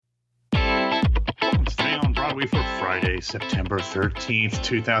Broadway for Friday, September 13th,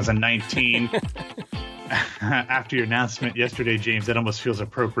 2019. After your announcement yesterday, James, that almost feels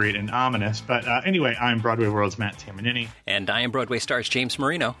appropriate and ominous. But anyway, I'm Broadway World's Matt Tamanini. And I am Broadway Stars James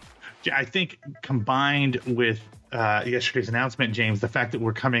Marino. I think combined with yesterday's announcement, James, the fact that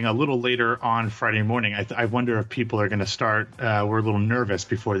we're coming a little later on Friday morning, I wonder if people are going to start, we're a little nervous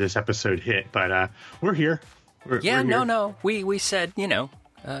before this episode hit. But we're here. We're here. No. We said,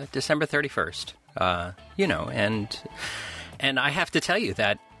 December 31st. And I have to tell you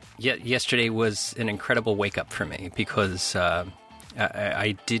that yesterday was an incredible wake up for me because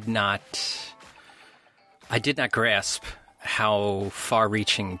I did not grasp how far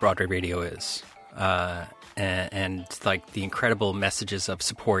reaching Broadway radio is, and like the incredible messages of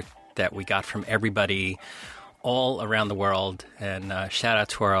support that we got from everybody all around the world. And shout out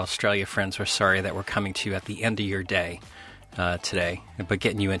to our Australia friends. We're sorry that we're coming to you at the end of your day today, but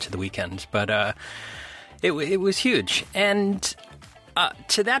getting you into the weekend. But it was huge. And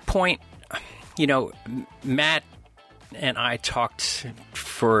to that point, Matt and I talked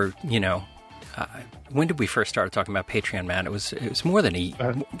for, when did we first start talking about Patreon, Matt? It was more than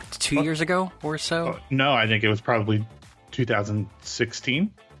 2 years ago or so. No, I think it was probably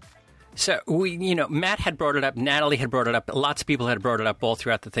 2016. So Matt had brought it up, Natalie had brought it up, lots of people had brought it up all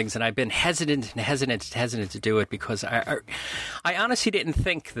throughout the things, and I've been hesitant to do it because I honestly didn't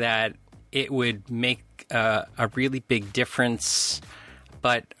think that it would make a really big difference.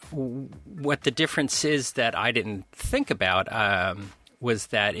 But what the difference is that I didn't think about was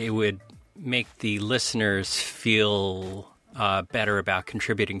that it would make the listeners feel better about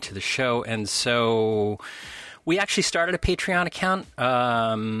contributing to the show, and so we actually started a Patreon account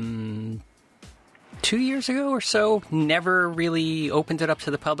 2 years ago or so. Never really opened it up to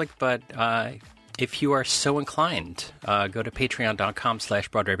the public, but if you are so inclined, go to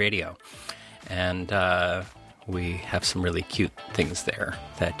patreon.com/Broadway Radio. And we have some really cute things there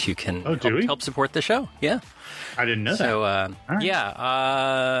that you can help support the show. Yeah. I didn't know that. So, right.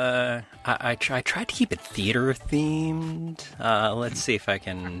 Yeah, I tried to keep it theater themed. Let's see if I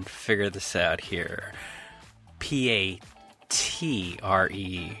can figure this out here.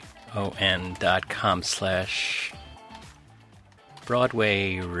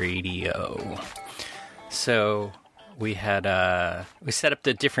 patreon.com/Broadway Radio. So we had we set up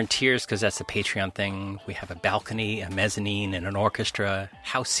the different tiers because that's the Patreon thing. We have a balcony, a mezzanine, and an orchestra,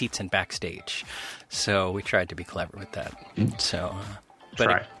 house seats, and backstage. So we tried to be clever with that. So,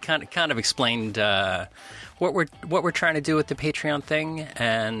 but it kind of explained what we're trying to do with the Patreon thing,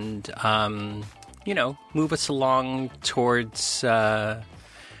 and move us along towards getting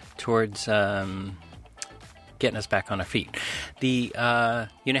us back on our feet. The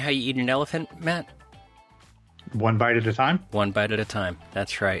you know how you eat an elephant, Matt? One bite at a time? One bite at a time.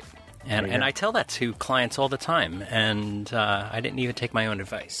 That's right. And I tell that to clients all the time, and I didn't even take my own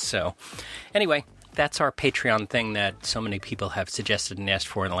advice. So anyway, that's our Patreon thing that so many people have suggested and asked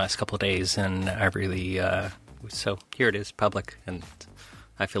for in the last couple of days, and I really so here it is, public, and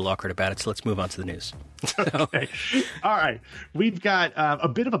I feel awkward about it, so let's move on to the news. Okay. All right. We've got a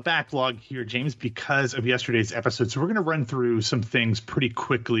bit of a backlog here, James, because of yesterday's episode. So we're going to run through some things pretty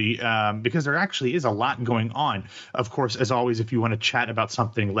quickly because there actually is a lot going on. Of course, as always, if you want to chat about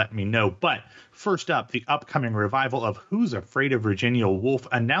something, let me know. But first up, the upcoming revival of Who's Afraid of Virginia Woolf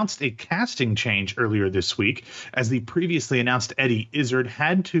announced a casting change earlier this week, as the previously announced Eddie Izzard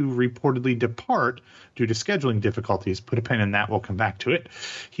had to reportedly depart due to scheduling difficulties. Put a pin in that. We'll come back to it.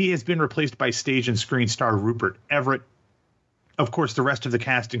 He has been replaced by stage and screen star Rupert Everett. Of course, the rest of the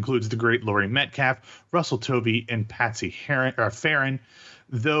cast includes the great Laurie Metcalf, Russell Tovey, and Patsy Farron.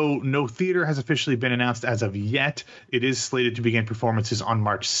 Though no theater has officially been announced as of yet, it is slated to begin performances on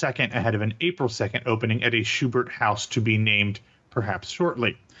March 2nd ahead of an April 2nd opening at a Schubert house to be named perhaps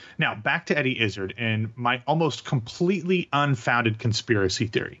shortly. Now, back to Eddie Izzard and my almost completely unfounded conspiracy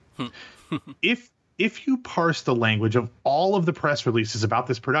theory. If you parse the language of all of the press releases about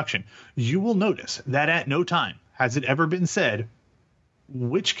this production, you will notice that at no time has it ever been said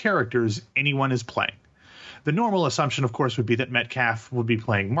which characters anyone is playing. The normal assumption, of course, would be that Metcalf would be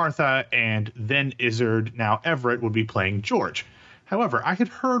playing Martha, and then Izzard, now Everett, would be playing George. However, I had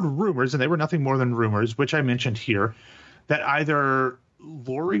heard rumors, and they were nothing more than rumors, which I mentioned here, that either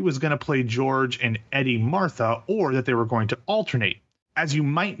Laurie was going to play George and Eddie Martha, or that they were going to alternate. As you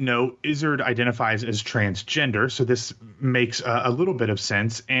might know, Izzard identifies as transgender, so this makes a little bit of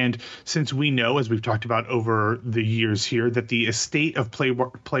sense. And since we know, as we've talked about over the years here, that the estate of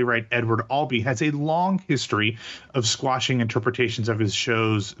playwright Edward Albee has a long history of squashing interpretations of his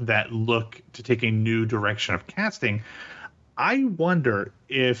shows that look to take a new direction of casting, I wonder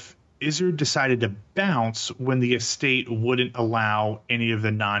if Izzard decided to bounce when the estate wouldn't allow any of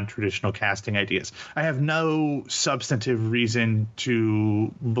the non-traditional casting ideas. I have no substantive reason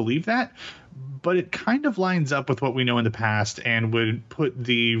to believe that, but it kind of lines up with what we know in the past and would put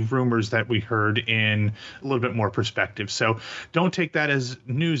the rumors that we heard in a little bit more perspective. So don't take that as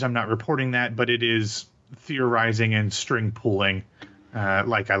news. I'm not reporting that, but it is theorizing and string pulling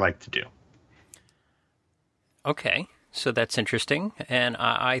like I like to do. Okay. So that's interesting, and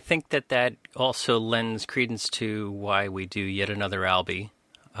I think that also lends credence to why we do yet another Albie.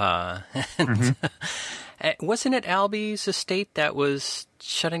 Wasn't it Albie's estate that was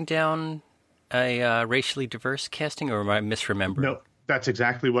shutting down a racially diverse casting, or am I misremembering? No, that's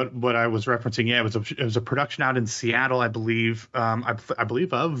exactly what I was referencing. Yeah, it was a production out in Seattle, I believe. I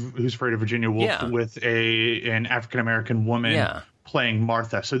believe of Who's Afraid of Virginia Woolf, with an African American woman playing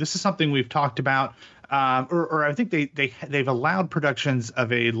Martha. So this is something we've talked about. Or I think they've allowed productions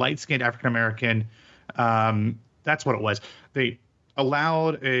of a light-skinned African-American. That's what it was. They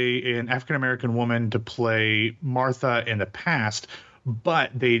allowed an African-American woman to play Martha in the past,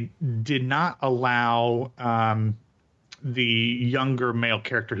 but they did not allow the younger male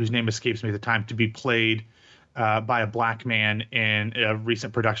character, whose name escapes me at the time, to be played by a black man in a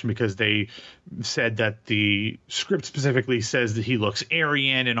recent production, because they said that the script specifically says that he looks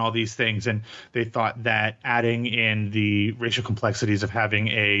Aryan and all these things, and they thought that adding in the racial complexities of having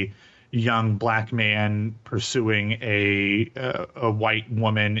a young black man pursuing a white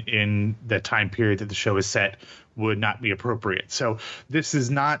woman in the time period that the show is set would not be appropriate. So this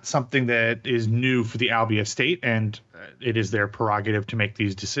is not something that is new for the Albie estate, and it is their prerogative to make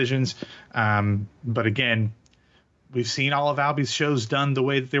these decisions. But again, we've seen all of Albie's shows done the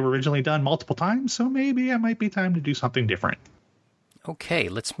way that they were originally done multiple times, so maybe it might be time to do something different. Okay,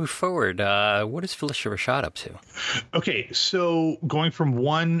 let's move forward. What is Phylicia Rashad up to? Okay, so going from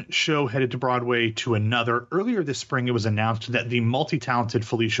one show headed to Broadway to another, earlier this spring it was announced that the multi-talented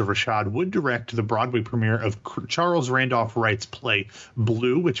Phylicia Rashad would direct the Broadway premiere of Charles Randolph Wright's play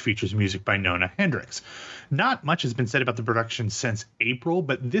Blue, which features music by Nona Hendryx. Not much has been said about the production since April,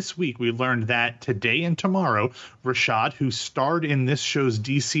 but this week we learned that today and tomorrow, Rashad, who starred in this show's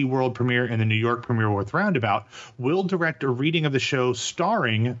DC World premiere and the New York premiere with Roundabout, will direct a reading of the show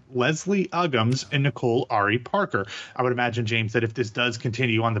starring Leslie Uggams and Nicole Ari Parker. I would imagine, James, that if this does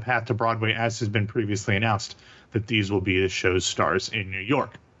continue on the path to Broadway, as has been previously announced, that these will be the show's stars in New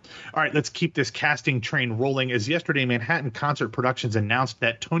York. All right, let's keep this casting train rolling, as yesterday Manhattan Concert Productions announced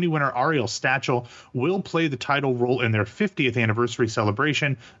that Tony winner Ariel Stachel will play the title role in their 50th anniversary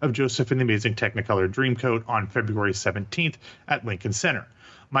celebration of Joseph and the Amazing Technicolor Dreamcoat on February 17th at Lincoln Center.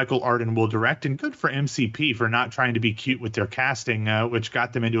 Michael Arden will direct, and good for MCP for not trying to be cute with their casting, which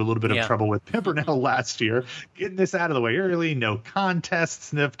got them into a little bit of trouble with Pimpernel last year. Getting this out of the way early, no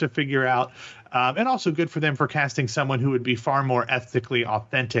contests to figure out. And also good for them for casting someone who would be far more ethically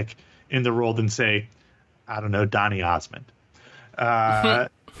authentic in the role than, say, I don't know, Donny Osmond. All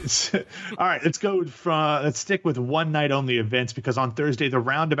right, let's stick with one night only events, because on Thursday, the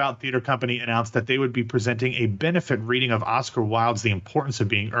Roundabout Theater Company announced that they would be presenting a benefit reading of Oscar Wilde's The Importance of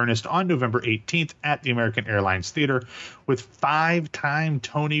Being Earnest on November 18th at the American Airlines Theater, with five-time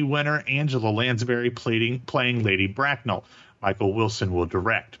Tony winner Angela Lansbury playing Lady Bracknell. Michael Wilson will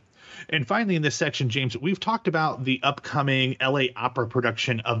direct. And finally, in this section, James, we've talked about the upcoming LA Opera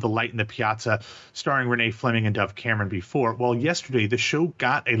production of The Light in the Piazza, starring Renee Fleming and Dove Cameron before. Well, yesterday, the show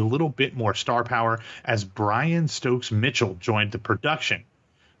got a little bit more star power as Brian Stokes Mitchell joined the production.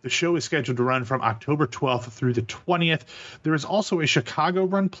 The show is scheduled to run from October 12th through the 20th. There is also a Chicago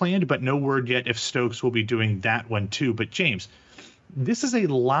run planned, but no word yet if Stokes will be doing that one too. But James, this is a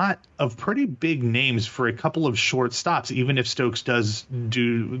lot of pretty big names for a couple of short stops, even if Stokes does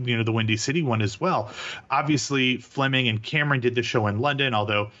do, the Windy City one as well. Obviously, Fleming and Cameron did the show in London,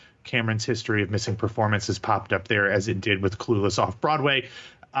 although Cameron's history of missing performances popped up there as it did with Clueless off-Broadway.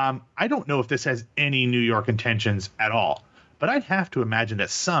 I don't know if this has any New York intentions at all, but I'd have to imagine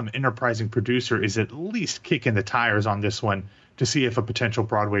that some enterprising producer is at least kicking the tires on this one to see if a potential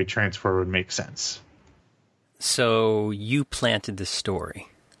Broadway transfer would make sense. So you planted this story.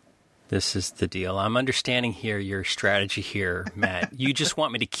 This is the deal. I'm understanding here your strategy here, Matt. You just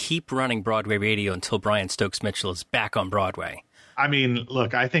want me to keep running Broadway radio until Brian Stokes Mitchell is back on Broadway. I mean,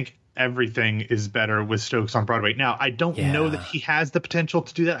 look, I think everything is better with Stokes on Broadway. Now, I don't know that he has the potential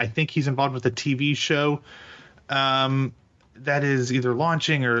to do that. I think he's involved with a TV show that is either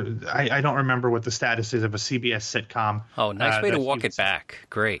launching, or I don't remember what the status is of a CBS sitcom. Oh, nice way to walk it back.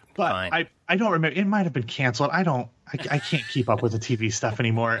 Great. But fine. I don't remember. It might have been canceled. I don't I can't keep up with the TV stuff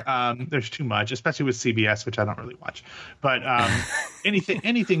anymore. There's too much, especially with CBS, which I don't really watch. But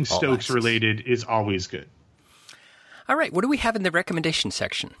anything Stokes related is always good. All right, what do we have in the recommendation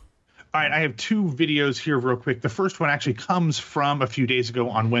section? All right, I have two videos here real quick. The first one actually comes from a few days ago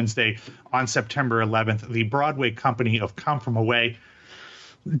on Wednesday, on September 11th. The Broadway company of Come From Away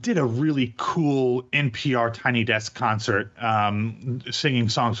did a really cool NPR Tiny Desk concert, singing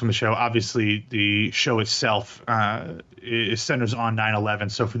songs from the show. Obviously, the show itself centers on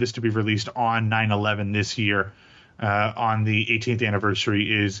 9/11. So for this to be released on 9/11 this year, on the 18th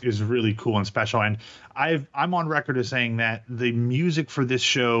anniversary is really cool and special. And I'm on record as saying that the music for this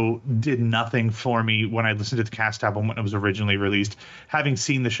show did nothing for me when I listened to the cast album when it was originally released. Having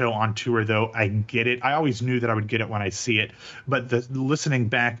seen the show on tour, though, I get it. I always knew that I would get it when I see it. But listening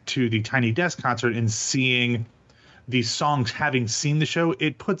back to the Tiny Desk concert and seeing these songs, having seen the show,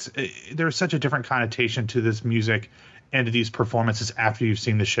 there's such a different connotation to this music and to these performances after you've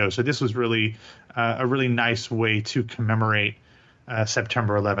seen the show. So this was really a really nice way to commemorate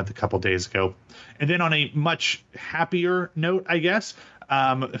September 11th a couple days ago. And then on a much happier note, I guess,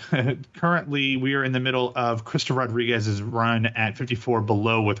 currently we are in the middle of Krista Rodriguez's run at 54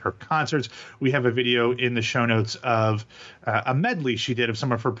 Below with her concerts. We have a video in the show notes of a medley she did of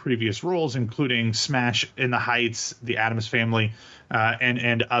some of her previous roles, including Smash, In the Heights, The Addams Family,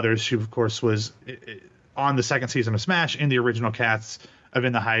 and others. She, of course, was on the second season of Smash, in the original cast of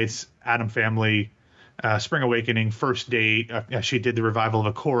In the Heights, Adam Family, Spring Awakening, First Date. She did the revival of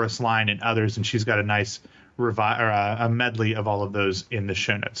A Chorus Line and others, and she's got a nice a medley of all of those in the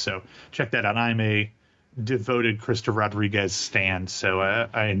show notes. So check that out. I'm a devoted Krista Rodriguez stan, so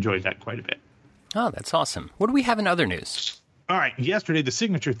I enjoyed that quite a bit. Oh, that's awesome. What do we have in other news? All right. Yesterday, the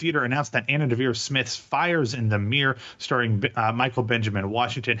Signature Theater announced that Anna Deavere Smith's Fires in the Mirror, starring Michael Benjamin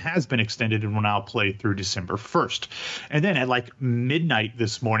Washington, has been extended and will now play through December 1st. And then at like midnight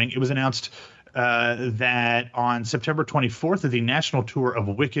this morning, it was announced that on September 24th, the national tour of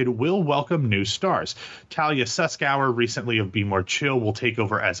Wicked will welcome new stars. Talia Suskauer, recently of Be More Chill, will take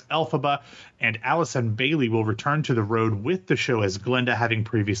over as Elphaba, and Allison Bailey will return to the road with the show as Glinda, having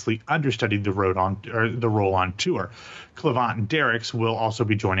previously understudied the role on tour. Clevant Derricks will also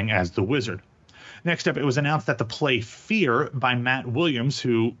be joining as the Wizard. Next up, it was announced that the play Fear by Matt Williams,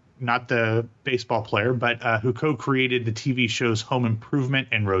 who, not the baseball player, but who co-created the TV shows Home Improvement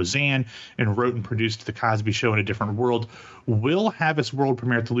and Roseanne and wrote and produced The Cosby Show in a Different World, will have its world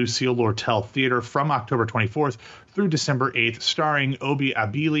premiere at the Lucille Lortel Theater from October 24th through December 8th, starring Obi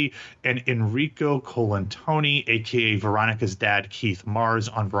Abili and Enrico Colantoni, a.k.a. Veronica's dad, Keith Mars,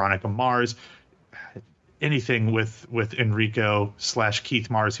 on Veronica Mars. Anything with Enrico / Keith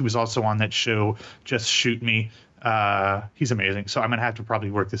Mars. He was also on that show, Just Shoot Me. He's amazing. So I'm going to have to probably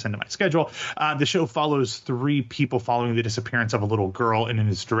work this into my schedule. The show follows three people following the disappearance of a little girl, and it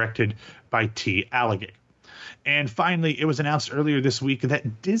is directed by T. Alligator. And finally, it was announced earlier this week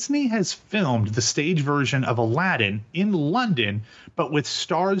that Disney has filmed the stage version of Aladdin in London, but with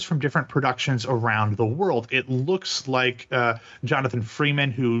stars from different productions around the world. It looks like Jonathan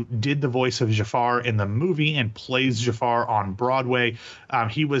Freeman, who did the voice of Jafar in the movie and plays Jafar on Broadway.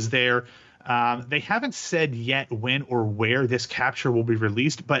 He was there. They haven't said yet when or where this capture will be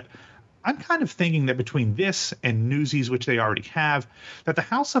released, but I'm kind of thinking that between this and Newsies, which they already have, that the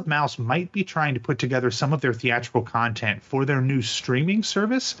House of Mouse might be trying to put together some of their theatrical content for their new streaming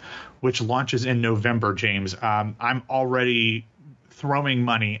service, which launches in November, James. I'm already throwing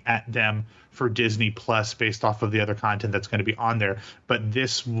money at them for Disney Plus based off of the other content that's going to be on there, but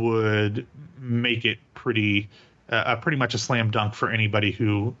this would make it pretty much a slam dunk for anybody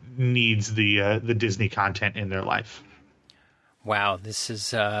who needs the Disney content in their life. Wow, this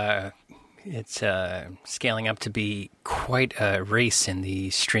is it's scaling up to be quite a race in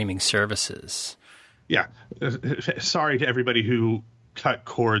the streaming services. Yeah, sorry to everybody who cut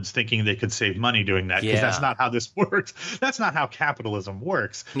cords thinking they could save money doing that, because that's not how this works. That's not how capitalism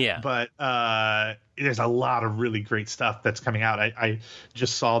works. Yeah, but there's a lot of really great stuff that's coming out. I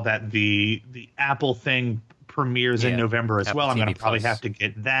just saw that the Apple thing premieres in November as well. I'm going to probably have to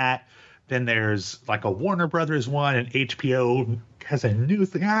get that. Then there's like a Warner Brothers one, and HBO has a new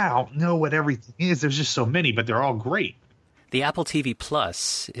thing. I don't know what everything is. There's just so many, but they're all great. The Apple TV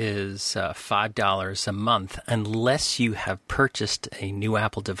Plus is $5 a month. Unless you have purchased a new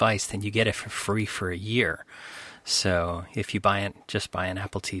Apple device, then you get it for free for a year. So if you just buy an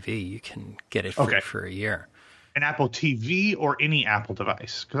Apple TV, you can get it free for a year. An Apple TV or any Apple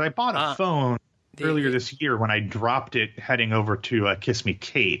device? Because I bought a phone earlier this year when I dropped it heading over to Kiss Me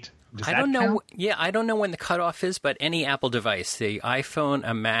Kate. Does I that don't know. count? Yeah, I don't know when the cutoff is, but any Apple device, the iPhone,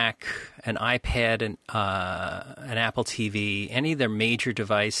 a Mac, an iPad, an Apple TV, any of their major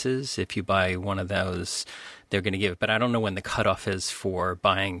devices, if you buy one of those, they're going to give it. But I don't know when the cutoff is for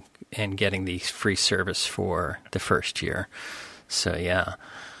buying and getting the free service for the first year. So, yeah.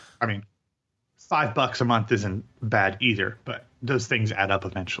 I mean, $5 a month isn't bad either, but those things add up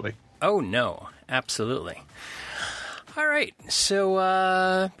eventually. Oh, no, absolutely. All right,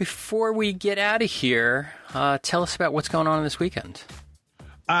 so before we get out of here, tell us about what's going on this weekend.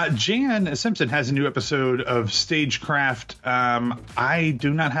 Jan Simpson has a new episode of Stagecraft. I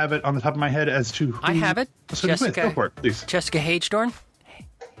do not have it on the top of my head as to who. I have it. Jessica, go for it, please. Jessica Hagedorn?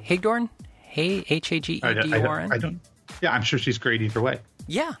 Hagedorn? Hagedorn? I don't. Yeah, I'm sure she's great either way.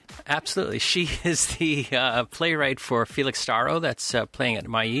 Yeah, absolutely. She is the playwright for Felix Starro that's playing at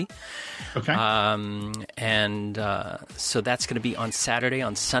MIE. Okay. So that's going to be on Saturday.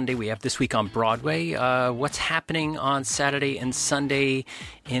 On Sunday, we have This Week on Broadway. What's happening on Saturday and Sunday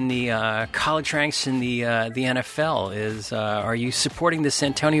in the college ranks in the NFL is, are you supporting this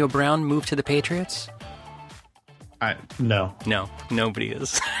Antonio Brown move to the Patriots? No. No, nobody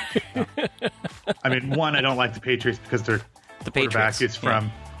is. No. I mean, one, I don't like the Patriots because their quarterback is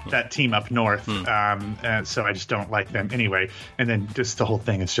from that team up north. And so I just don't like them anyway. And then just the whole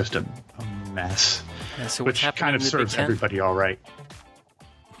thing is just a mess, So which kind of serves everybody all right.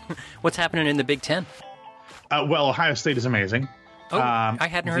 What's happening in the Big Ten? Well, Ohio State is amazing. Oh, I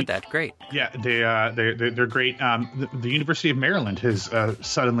hadn't heard that. Great. Yeah, they're great. The University of Maryland has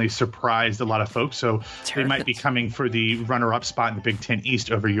suddenly surprised a lot of folks, so they might be coming for the runner-up spot in the Big Ten East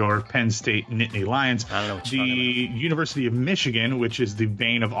over your Penn State Nittany Lions. I don't know what the you're talking about. University of Michigan, which is the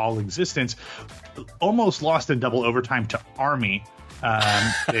bane of all existence, almost lost in double overtime to Army.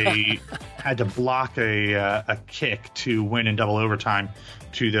 They had to block a kick to win in double overtime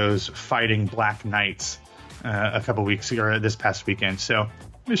to those Fighting Black Knights. A couple weeks ago, or this past weekend. So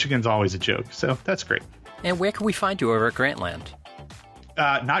Michigan's always a joke. So that's great. And where can we find you over at Grantland?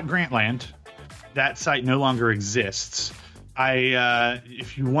 Not Grantland. That site no longer exists.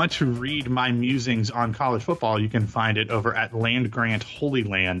 If you want to read my musings on college football, you can find it over at Land Grant Holy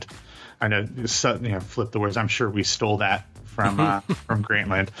Land. I know, flip the words. I'm sure we stole that from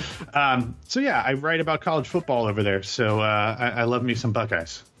Grantland. So yeah, I write about college football over there. So I love me some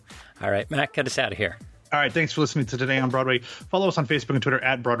Buckeyes. All right, Matt, get us out of here. All right, thanks for listening to Today on Broadway. Follow us on Facebook and Twitter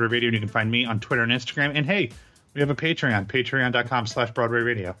at Broadway Radio, and you can find me on Twitter and Instagram. And hey, we have a Patreon, patreon.com/Broadway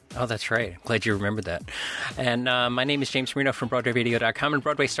Radio. Oh, that's right. I'm glad you remembered that. And my name is James Marino from BroadwayRadio.com and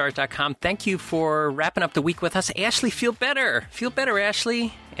BroadwayStars.com. Thank you for wrapping up the week with us. Ashley, feel better. Feel better,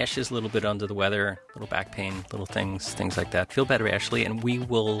 Ashley. Ashley's a little bit under the weather, little back pain, little things like that. Feel better, Ashley. And we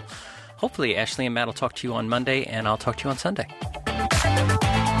will, hopefully, Ashley and Matt will talk to you on Monday, and I'll talk to you on Sunday.